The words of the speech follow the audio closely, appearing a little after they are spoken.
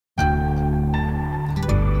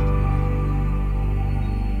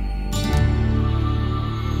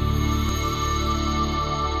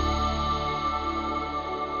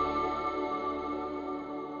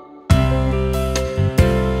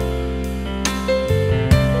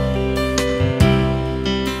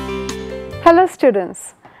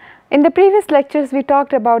students, in the previous lectures we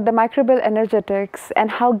talked about the microbial energetics and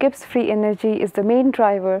how Gibbs free energy is the main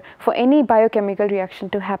driver for any biochemical reaction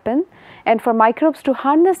to happen and for microbes to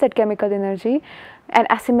harness that chemical energy and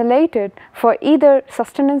assimilate it for either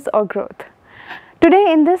sustenance or growth.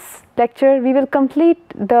 Today in this lecture we will complete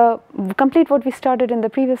what we started in the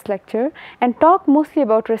previous lecture and talk mostly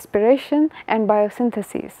about respiration and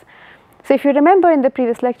biosynthesis. So, if you remember in the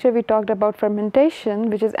previous lecture we talked about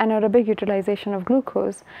fermentation, which is anaerobic utilization of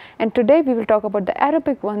glucose, and today we will talk about the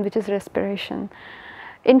aerobic one, which is respiration.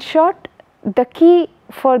 In short, the key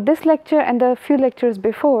for this lecture and the few lectures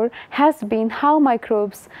before has been how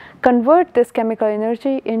microbes convert this chemical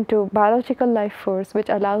energy into biological life force, which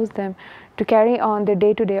allows them to carry on their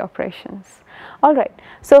day-to-day operations. Alright,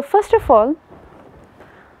 so first of all,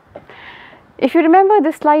 if you remember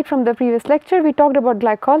this slide from the previous lecture, we talked about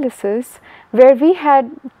glycolysis, where we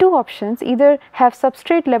had two options: either have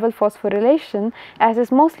substrate level phosphorylation, as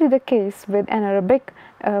is mostly the case with anaerobic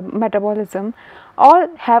metabolism, or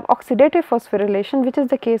have oxidative phosphorylation, which is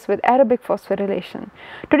the case with aerobic phosphorylation.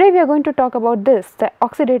 Today we are going to talk about this, the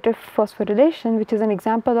oxidative phosphorylation, which is an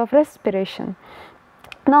example of respiration.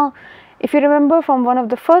 Now, if you remember from one of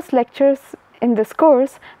the first lectures in this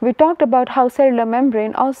course, we talked about how cellular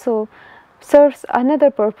membrane also serves another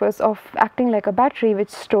purpose of acting like a battery which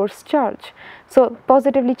stores charge. So,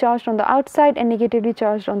 positively charged on the outside and negatively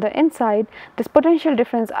charged on the inside, this potential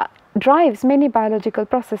difference drives many biological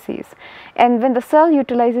processes, and when the cell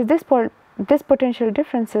utilizes this potential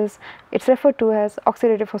differences, it is referred to as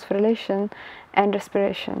oxidative phosphorylation and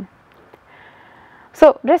respiration.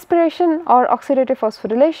 So, respiration or oxidative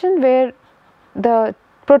phosphorylation, where the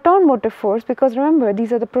proton motive force, because remember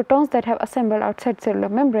these are the protons that have assembled outside cellular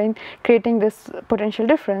membrane creating this potential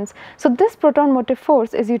difference. So, this proton motive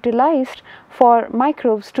force is utilized for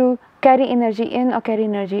microbes to carry energy in or carry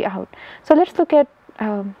energy out. So, let us look at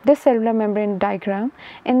this cellular membrane diagram,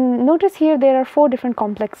 and notice here there are 4 different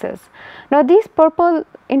complexes. Now, these purple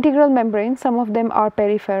integral membranes, some of them are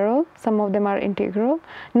peripheral, some of them are integral.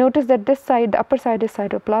 Notice that this side, the upper side is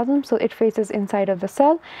cytoplasm, so it faces inside of the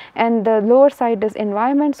cell, and the lower side is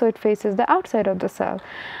environment, so it faces the outside of the cell.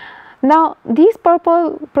 Now, these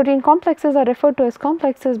purple protein complexes are referred to as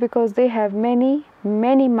complexes because they have many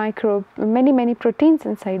proteins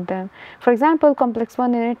inside them. For example, complex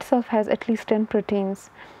 1 in itself has at least 10 proteins,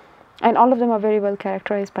 and all of them are very well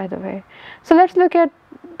characterized, by the way. So, let us look at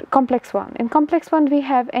complex 1. In complex 1 we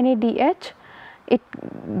have NADH. It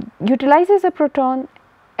utilizes a proton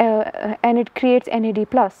and it creates NAD+.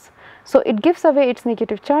 So, it gives away its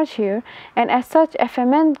negative charge here, and as such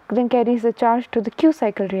FMN then carries the charge to the Q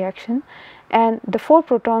cycle reaction, and the 4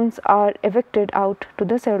 protons are evicted out to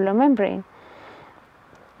the cellular membrane.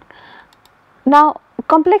 Now,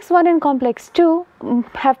 complex 1 and complex 2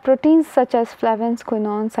 have proteins such as flavins,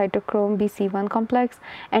 quinones, cytochrome, BC1 complex,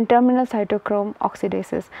 and terminal cytochrome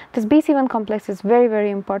oxidases. This BC1 complex is very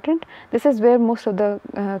important. This is where most of the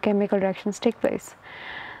chemical reactions take place.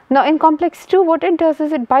 Now, in complex 2 what it does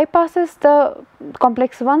is it bypasses the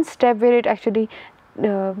complex 1 step where it actually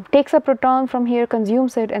takes a proton from here,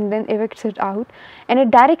 consumes it, and then evicts it out, and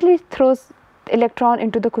it directly throws electron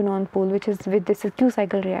into the quinone pool, which is with this Q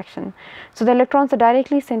cycle reaction. So, the electrons are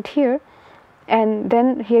directly sent here, and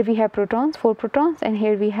then here we have protons, 4 protons, and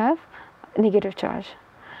here we have negative charge.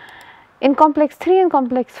 In complex 3 and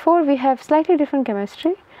complex 4 we have slightly different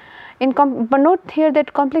chemistry. But note here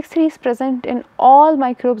that complex 3 is present in all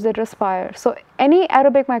microbes that respire. So, any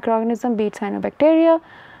aerobic microorganism, be it cyanobacteria,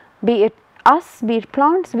 be it us, be it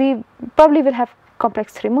plants, we probably will have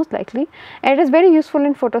complex 3 most likely, and it is very useful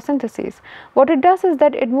in photosynthesis. What it does is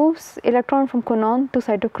that it moves electron from quinone to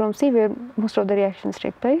cytochrome C, where most of the reactions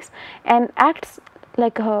take place, and acts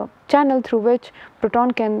like a channel through which proton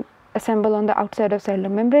can assemble on the outside of cellular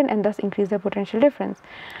membrane and thus increase the potential difference.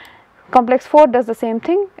 Complex 4 does the same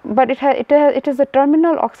thing, but it is a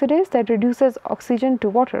terminal oxidase that reduces oxygen to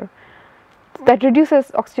water.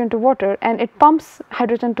 And it pumps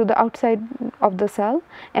hydrogen to the outside of the cell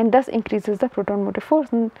and thus increases the proton motive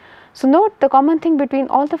force. And so, note the common thing between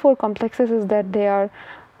all the 4 complexes is that they are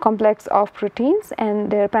complex of proteins,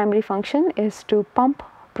 and their primary function is to pump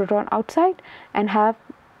proton outside and have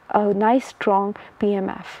a nice strong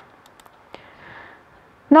PMF.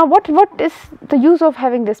 Now, what is the use of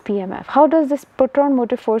having this PMF? How does this proton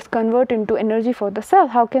motive force convert into energy for the cell?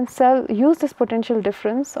 How can cell use this potential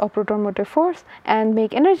difference of proton motive force and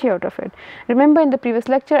make energy out of it? Remember in the previous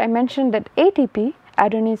lecture I mentioned that ATP,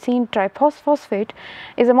 adenosine triphosphate,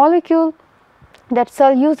 is a molecule that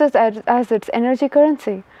cell uses as its energy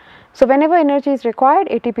currency. So, whenever energy is required,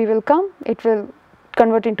 ATP will come, it will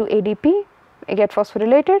convert into ADP, get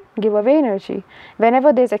phosphorylated, give away energy.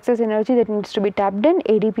 Whenever there is excess energy that needs to be tapped in,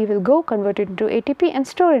 ADP will go, convert it into ATP and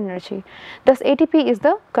store energy. Thus ATP is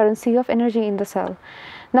the currency of energy in the cell.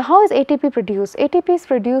 Now how is ATP produced? ATP is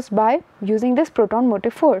produced by using this proton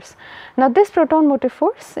motive force. Now this proton motive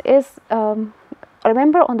force is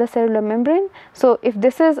remember on the cellular membrane. So if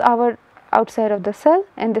this is our outside of the cell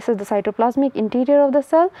and this is the cytoplasmic interior of the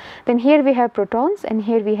cell, then here we have protons and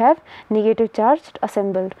here we have negative charged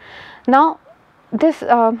assembled. Now this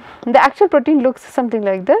the actual protein looks something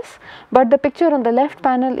like this, but the picture on the left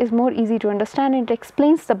panel is more easy to understand. It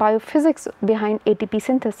explains the biophysics behind ATP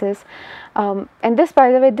synthesis, and this,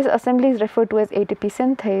 by the way, this assembly is referred to as ATP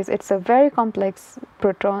synthase. It's a very complex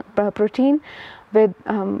protein with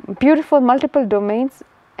beautiful multiple domains,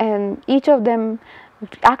 and each of them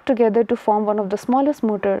act together to form one of the smallest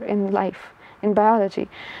motor in life, in biology.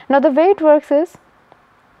 Now the way it works is,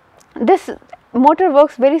 this motor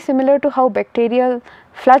works very similar to how bacterial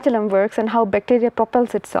flagellum works and how bacteria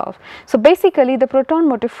propels itself. So basically the proton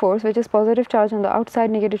motive force, which is positive charge on the outside,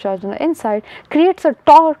 negative charge on the inside, creates a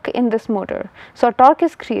torque in this motor. So a torque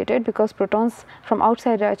is created because protons from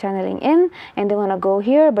outside are channeling in and they want to go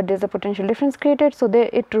here, but there is a potential difference created, so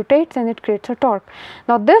it rotates and it creates a torque.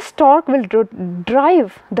 Now this torque will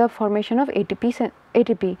drive the formation of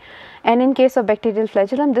ATP, and in case of bacterial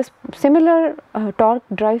flagellum, this similar torque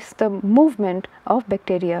drives the movement of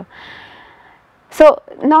bacteria. So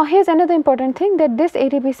now here is another important thing, that this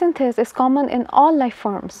ATP synthase is common in all life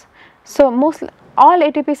forms. So all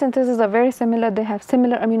ATP syntheses are very similar. They have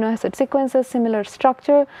similar amino acid sequences, similar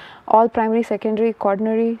structure, all primary, secondary,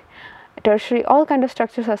 quaternary, tertiary, all kind of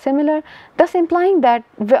structures are similar, thus implying that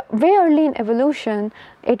very early in evolution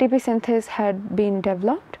ATP synthase had been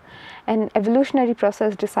developed. An evolutionary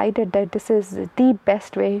process decided that this is the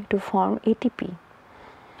best way to form ATP.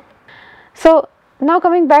 So now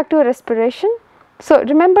coming back to respiration. So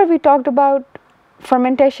remember we talked about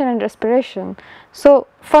fermentation and respiration. So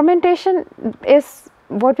fermentation is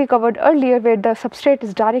what we covered earlier, where the substrate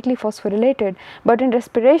is directly phosphorylated, but in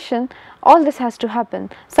respiration all this has to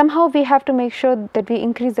happen. Somehow we have to make sure that we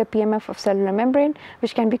increase the PMF of cellular membrane,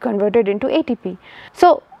 which can be converted into ATP.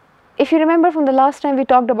 So if you remember from the last time, we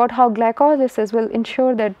talked about how glycolysis will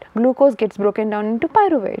ensure that glucose gets broken down into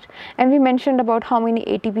pyruvate, and we mentioned about how many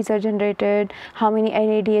ATPs are generated, how many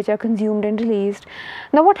NADH are consumed and released.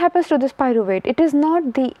 Now what happens to this pyruvate? It is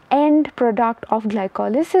not the end product of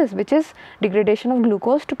glycolysis, which is degradation of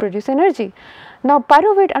glucose to produce energy. Now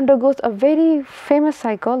pyruvate undergoes a very famous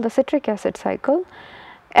cycle, the citric acid cycle,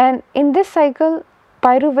 and in this cycle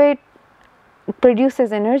pyruvate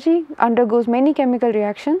produces energy, undergoes many chemical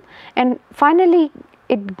reaction, and finally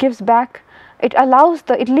it gives back, it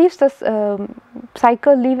leaves the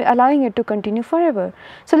cycle, allowing it to continue forever.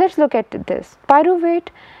 So let us look at this. Pyruvate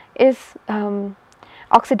is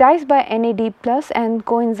oxidized by NAD plus and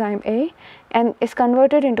coenzyme A and is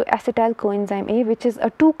converted into acetyl coenzyme A, which is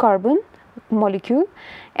a 2-carbon molecule,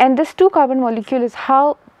 and this 2-carbon molecule is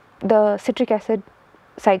how the citric acid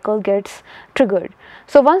cycle gets triggered.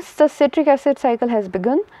 So once the citric acid cycle has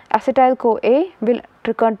begun, acetyl CoA will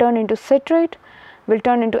turn into citrate, will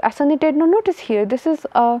turn into acetate. Now notice here, this is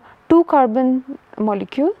a 2-carbon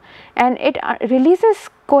molecule and it releases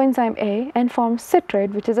coenzyme A and forms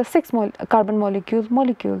citrate, which is a 6-carbon molecule.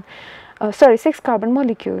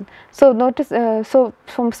 So notice, so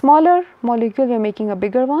from smaller molecule we are making a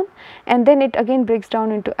bigger one, and then it again breaks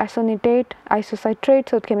down into acetate, isocitrate,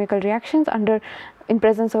 so chemical reactions in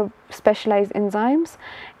presence of specialized enzymes,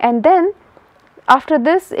 and then after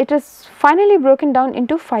this it is finally broken down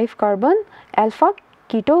into 5-carbon alpha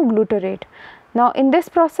ketoglutarate. Now in this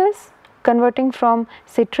process, converting from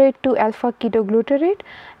citrate to alpha ketoglutarate,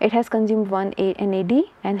 it has consumed one NAD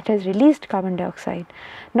and it has released carbon dioxide.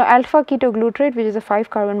 Now alpha ketoglutarate, which is a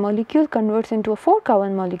 5-carbon molecule, converts into a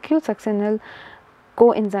 4-carbon molecule, succinyl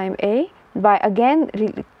coenzyme A, by again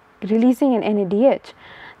releasing an NADH.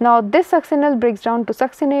 Now this succinyl breaks down to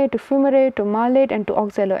succinate, to fumarate, to malate and to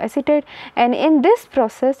oxaloacetate, and in this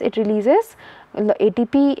process it releases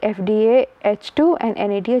ATP, FDA, H2 and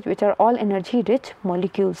NADH, which are all energy rich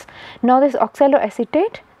molecules. Now this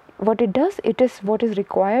oxaloacetate, what it does, it is what is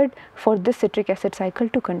required for this citric acid cycle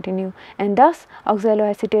to continue, and thus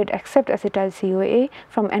oxaloacetate accepts acetyl CoA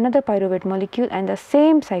from another pyruvate molecule and the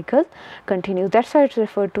same cycle continues. That is why it is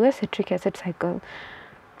referred to as citric acid cycle.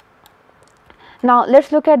 Now let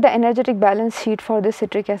us look at the energetic balance sheet for this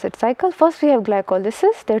citric acid cycle. First we have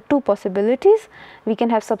glycolysis. There are two possibilities. We can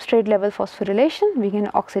have substrate level phosphorylation, we can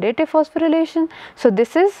have oxidative phosphorylation. So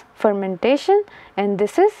this is fermentation and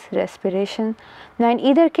this is respiration. Now in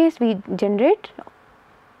either case we generate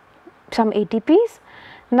some ATPs.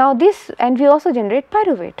 Now this, and we also generate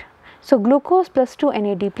pyruvate. So glucose plus 2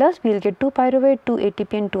 NAD plus, we will get 2 pyruvate, 2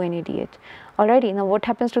 ATP and 2 NADH. Alrighty, now what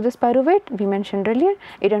happens to this pyruvate? We mentioned earlier,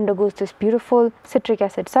 it undergoes this beautiful citric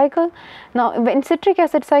acid cycle. Now in citric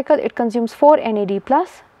acid cycle, it consumes 4 NAD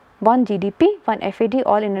plus, 1 GDP, 1 FAD,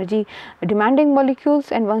 all energy demanding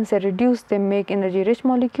molecules, and once they reduce, they make energy rich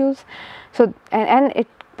molecules. So and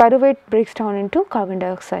pyruvate breaks down into carbon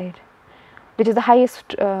dioxide, which is the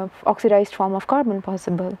highest oxidized form of carbon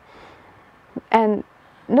possible. And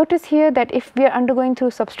notice here that if we are undergoing through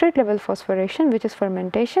substrate level phosphorylation, which is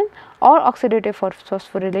fermentation, or oxidative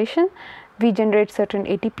phosphorylation, we generate certain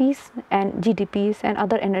ATPs and GDPs and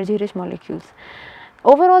other energy rich molecules.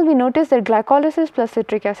 Overall, we notice that glycolysis plus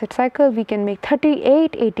citric acid cycle, we can make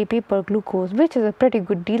 38 ATP per glucose, which is a pretty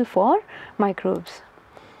good deal for microbes.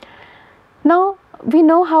 Now we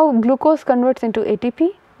know how glucose converts into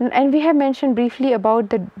ATP, and we have mentioned briefly about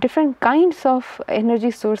the different kinds of energy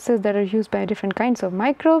sources that are used by different kinds of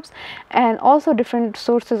microbes and also different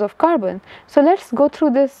sources of carbon. So let us go through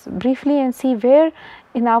this briefly and see where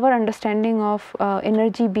in our understanding of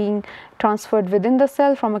energy being transferred within the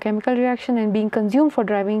cell from a chemical reaction and being consumed for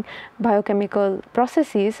driving biochemical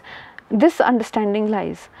processes, this understanding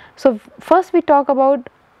lies. So first we talk about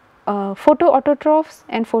photoautotrophs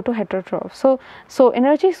and photoheterotrophs. So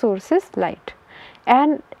energy source is light,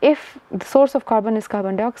 and if the source of carbon is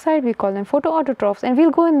carbon dioxide, we call them photoautotrophs, and we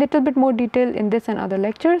will go in little bit more detail in this and other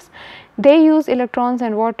lectures. They use electrons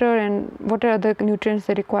and water and what are other nutrients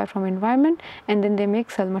they require from environment, and then they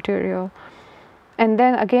make cell material. And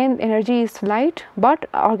then again energy is light, but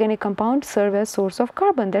organic compounds serve as source of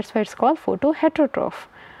carbon, that is why it is called photoheterotroph.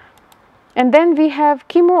 And then we have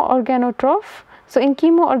chemoorganotroph. So in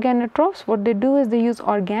chemoorganotrophs, what they do is they use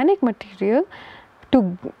organic material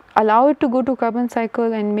to allow it to go to carbon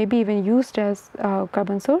cycle and maybe even used as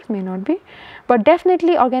carbon source, may not be, but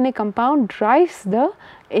definitely organic compound drives the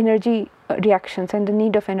energy reactions and the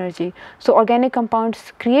need of energy. So organic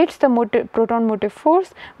compounds creates the proton motive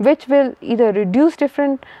force, which will either reduce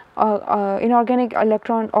different inorganic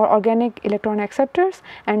electron or organic electron acceptors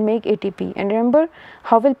and make ATP. And remember,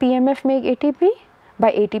 how will PMF make ATP?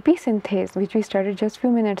 By ATP synthase, which we studied just few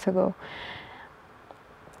minutes ago.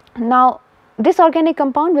 Now this organic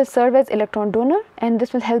compound will serve as electron donor, and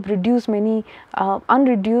this will help reduce many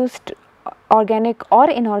unreduced organic or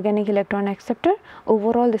inorganic electron acceptor.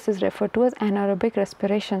 Overall, this is referred to as anaerobic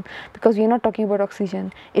respiration, because we are not talking about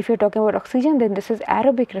oxygen. If you are talking about oxygen, then this is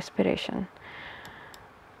aerobic respiration.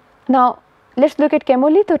 Now let us look at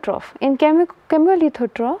chemolithotroph. In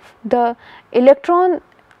chemolithotroph, the electron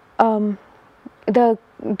the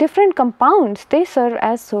different compounds, they serve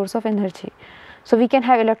as source of energy. So we can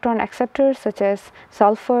have electron acceptors such as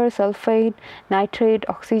sulfur, sulfate, nitrate,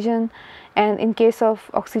 oxygen, and in case of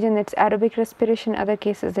oxygen it is aerobic respiration, other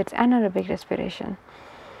cases it is anaerobic respiration.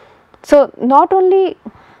 So not only,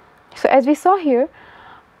 so as we saw here,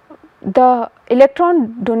 the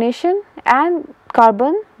electron donation and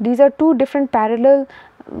carbon, these are two different parallel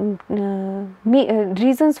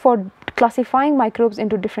reasons for classifying microbes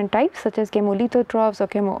into different types, such as chemolithotrophs or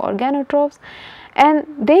chemoorganotrophs, and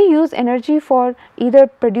they use energy for either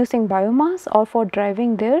producing biomass or for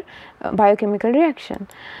driving their biochemical reaction.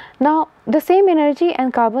 Now the same energy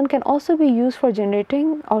and carbon can also be used for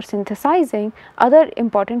generating or synthesizing other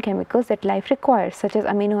important chemicals that life requires, such as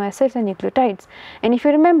amino acids and nucleotides. And if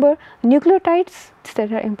you remember, nucleotides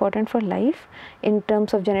that are important for life in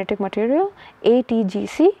terms of genetic material, A, T, G,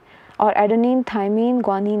 C, or adenine, thymine,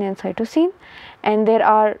 guanine and cytosine, and there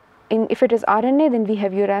are, if it is RNA, then we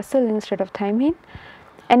have uracil instead of thymine,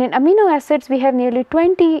 and in amino acids we have nearly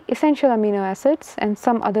 20 essential amino acids and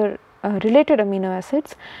some other related amino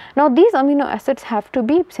acids. Now these amino acids have to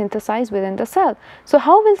be synthesized within the cell. So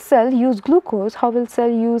how will cell use glucose, how will cell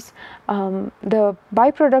use the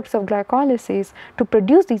byproducts of glycolysis to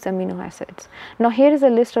produce these amino acids? Now here is a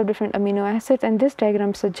list of different amino acids, and this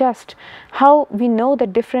diagram suggests how we know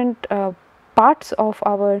that different parts of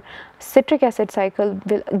our citric acid cycle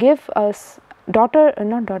will give us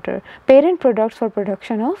parent products for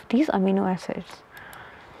production of these amino acids.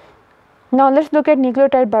 Now let us look at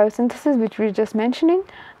nucleotide biosynthesis, which we were just mentioning.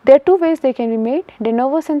 There are two ways they can be made: de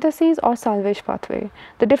novo synthesis or salvage pathway.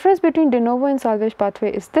 The difference between de novo and salvage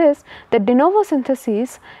pathway is this, that de novo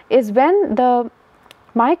synthesis is when the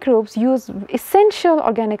microbes use essential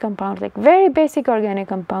organic compounds, like very basic organic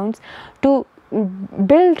compounds, to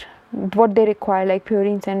build what they require, like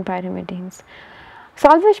purines and pyrimidines.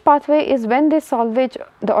 Salvage pathway is when they salvage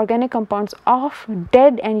the organic compounds of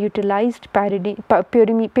dead and utilized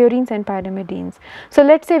purines and pyrimidines. So,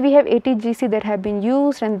 let us say we have ATGC that have been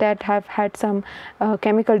used and that have had some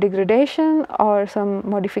chemical degradation or some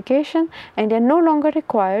modification, and they are no longer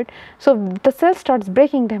required. So, the cell starts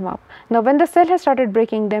breaking them up. Now, when the cell has started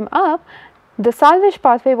breaking them up, the salvage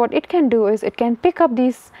pathway, what it can do is it can pick up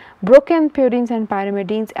these broken purines and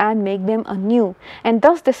pyrimidines and make them anew, and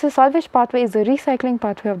thus this is salvage pathway is the recycling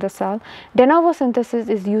pathway of the cell. De novo synthesis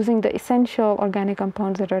is using the essential organic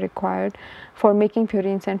compounds that are required for making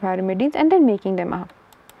purines and pyrimidines and then making them up.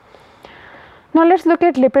 Now, let us look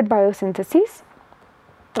at lipid biosynthesis,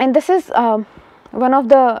 and this is one of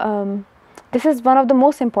the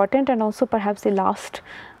most important and also perhaps the last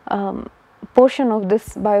portion of this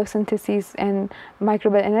biosynthesis and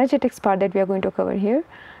microbial energetics part that we are going to cover here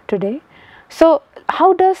today. So,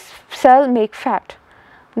 how does cell make fat?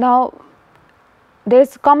 Now, there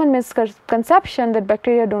is common misconception that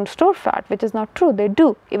bacteria do not store fat, which is not true. They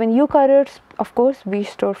do. Even eukaryotes, of course, we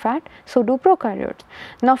store fat, so do prokaryotes.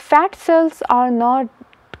 Now, fat cells are not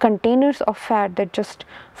containers of fat that just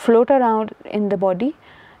float around in the body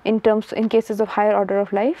in cases of higher order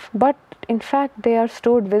of life, but in fact they are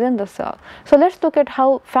stored within the cell. So, let us look at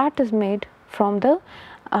how fat is made from the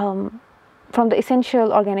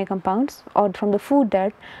essential organic compounds or from the food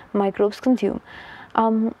that microbes consume.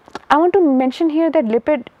 I want to mention here that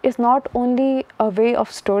lipid is not only a way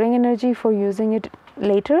of storing energy for using it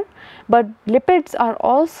later, but lipids are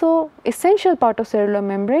also essential part of cellular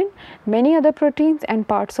membrane, many other proteins and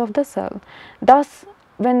parts of the cell. Thus,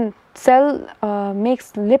 when cell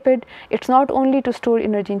makes lipid, it is not only to store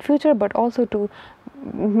energy in future, but also to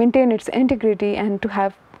maintain its integrity and to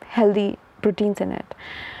have healthy proteins in it.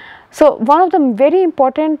 So, one of the very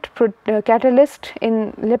important catalyst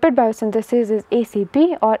in lipid biosynthesis is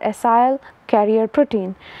ACP or acyl carrier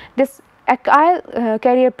protein. This acyl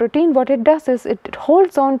carrier protein, what it does is it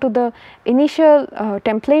holds on to the initial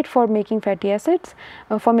template for making fatty acids,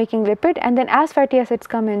 for making lipid, and then as fatty acids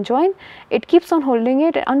come and join, it keeps on holding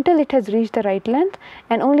it until it has reached the right length,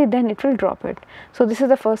 and only then it will drop it. So, this is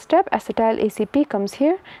the first step. Acetyl ACP comes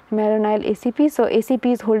here, malonyl ACP. So,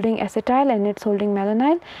 ACP is holding acetyl and it is holding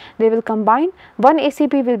malonyl. They will combine. One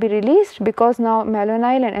ACP will be released because now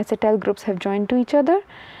malonyl and acetyl groups have joined to each other,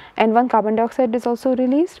 and one carbon dioxide is also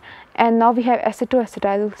released, and now we have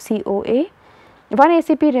acetoacetyl CoA. One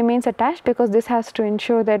ACP remains attached because this has to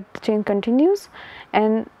ensure that the chain continues,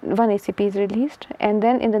 and one ACP is released, and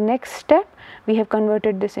then in the next step we have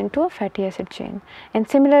converted this into a fatty acid chain, and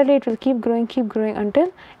similarly it will keep growing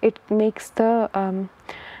until it makes the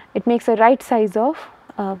right size of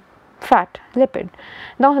fat lipid.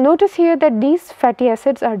 Now, notice here that these fatty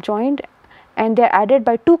acids are joined and they are added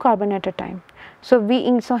by 2 carbon at a time. So,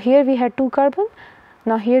 here we had 2 carbon,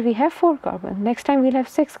 now here we have 4 carbon, next time we will have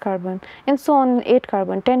 6 carbon, and so on, 8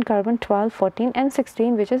 carbon, 10 carbon, 12, 14 and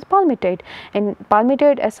 16, which is palmitate. And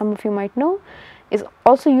palmitate, as some of you might know, is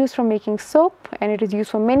also used for making soap, and it is used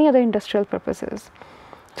for many other industrial purposes.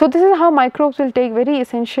 So, this is how microbes will take very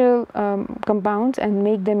essential compounds and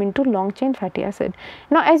make them into long chain fatty acid.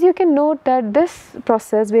 Now, as you can note that this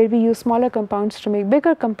process where we use smaller compounds to make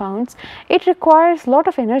bigger compounds, it requires lot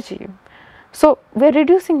of energy. So, we are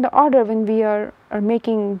reducing the order when we are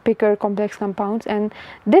making bigger complex compounds, and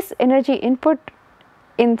this energy input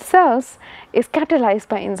in cells is catalyzed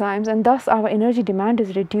by enzymes, and thus our energy demand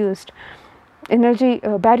is reduced, energy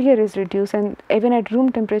barrier is reduced, and even at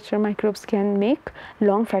room temperature microbes can make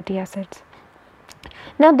long fatty acids.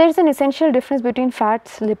 Now, there is an essential difference between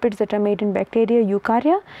fats, lipids that are made in bacteria,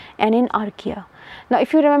 eukarya, and in archaea. Now,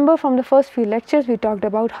 if you remember from the first few lectures, we talked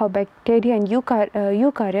about how bacteria and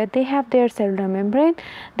eukarya, they have their cellular membrane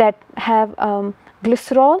that have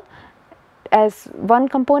glycerol as one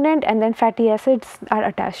component, and then fatty acids are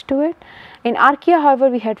attached to it. In archaea, however,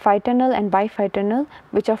 we had phytanol and biphytanol,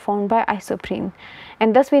 which are formed by isoprene,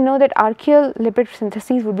 and thus we know that archaeal lipid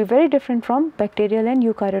syntheses would be very different from bacterial and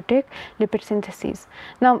eukaryotic lipid syntheses.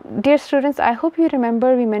 Now, dear students, I hope you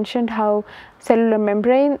remember we mentioned how cellular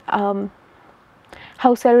membrane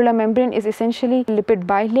is essentially lipid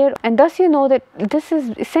bilayer, and thus you know that this is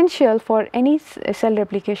essential for any cell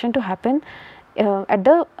replication to happen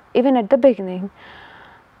even at the beginning.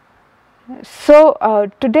 So,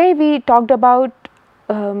 today we talked about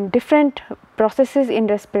different processes in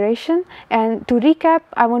respiration, and to recap,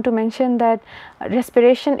 I want to mention that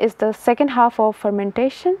respiration is the second half of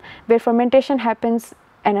fermentation, where fermentation happens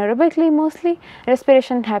anaerobically mostly,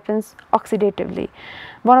 respiration happens oxidatively.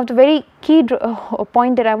 One of the very key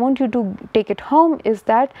point that I want you to take it home is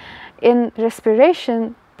that in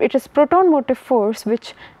respiration, it is proton motive force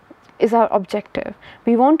which is our objective.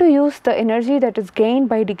 We want to use the energy that is gained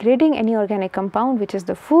by degrading any organic compound, which is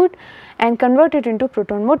the food, and convert it into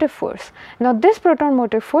proton motive force. Now, this proton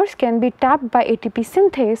motive force can be tapped by ATP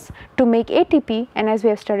synthase to make ATP, and as we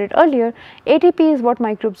have studied earlier, ATP is what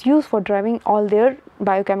microbes use for driving all their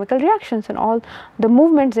biochemical reactions and all the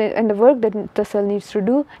movements and the work that the cell needs to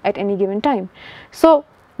do at any given time. So,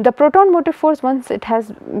 the proton motive force, once it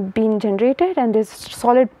has been generated and this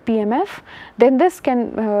solid PMF, then this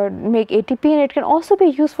can make ATP, and it can also be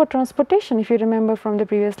used for transportation, if you remember from the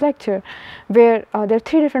previous lecture, where there are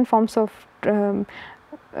 3 different forms of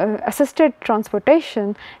assisted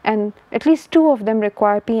transportation, and at least 2 of them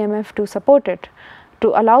require PMF to support it,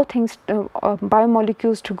 to allow things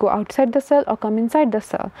biomolecules to go outside the cell or come inside the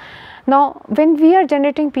cell. Now, when we are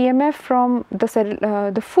generating PMF from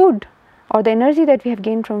the food or the energy that we have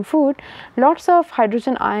gained from food, lots of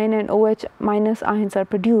hydrogen ion and OH minus ions are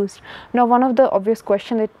produced. Now, one of the obvious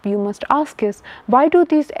questions that you must ask is, why do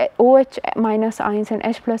these OH minus ions and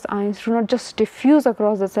H plus ions do not just diffuse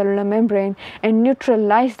across the cellular membrane and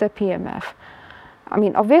neutralize the PMF? I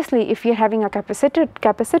mean, obviously, if you are having a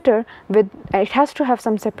capacitor with, it has to have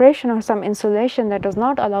some separation or some insulation that does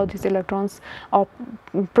not allow these electrons or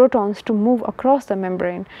protons to move across the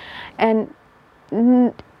membrane. And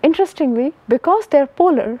interestingly, because they are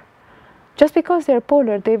polar, just because they are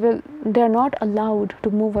polar, they are not allowed to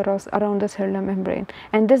move around the cellular membrane.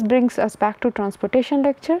 And this brings us back to transportation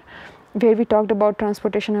lecture, where we talked about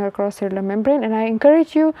transportation across cellular membrane, and I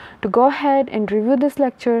encourage you to go ahead and review this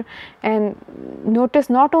lecture and notice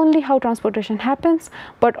not only how transportation happens,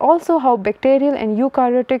 but also how bacterial and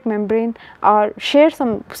eukaryotic membrane share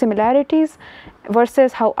some similarities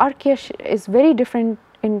versus how archaea is very different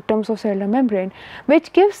in terms of cellular membrane,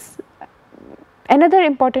 which gives another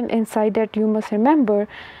important insight that you must remember,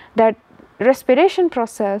 that respiration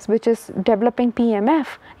process, which is developing PMF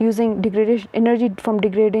using energy from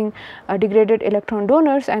degraded electron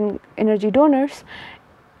donors and energy donors,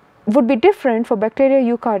 would be different for bacteria,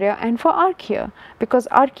 eukarya, and for archaea, because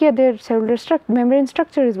archaea, their cellular membrane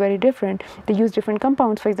structure is very different. They use different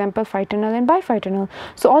compounds, for example, phytanol and biphytanol.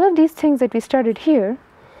 So, all of these things that we studied here,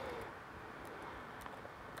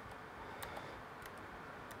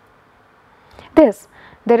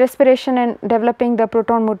 the respiration and developing the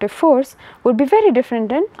proton motive force would be very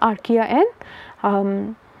different in archaea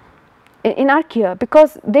and in archaea,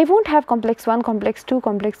 because they won't have complex 1, complex 2,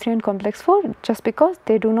 complex 3 and complex 4, just because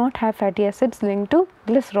they do not have fatty acids linked to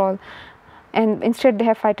glycerol, and instead they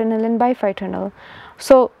have phytanol and biphytanol.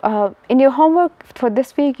 So, in your homework for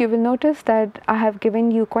this week, you will notice that I have given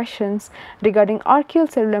you questions regarding archaeal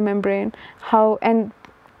cellular membrane, and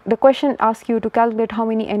the question asks you to calculate how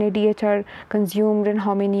many NADH are consumed and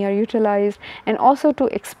how many are utilized, and also to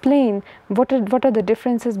explain what are the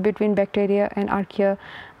differences between bacteria and archaea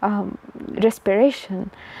respiration.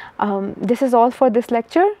 This is all for this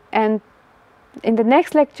lecture, and in the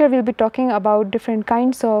next lecture we will be talking about different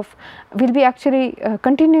kinds of, we will be actually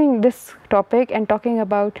continuing this topic and talking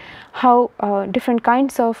about how different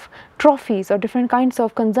kinds of trophies or different kinds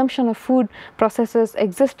of consumption of food processes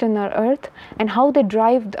exist in our earth and how they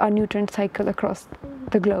drive our nutrient cycle across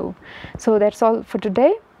the globe. So, that is all for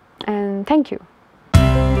today, and thank you.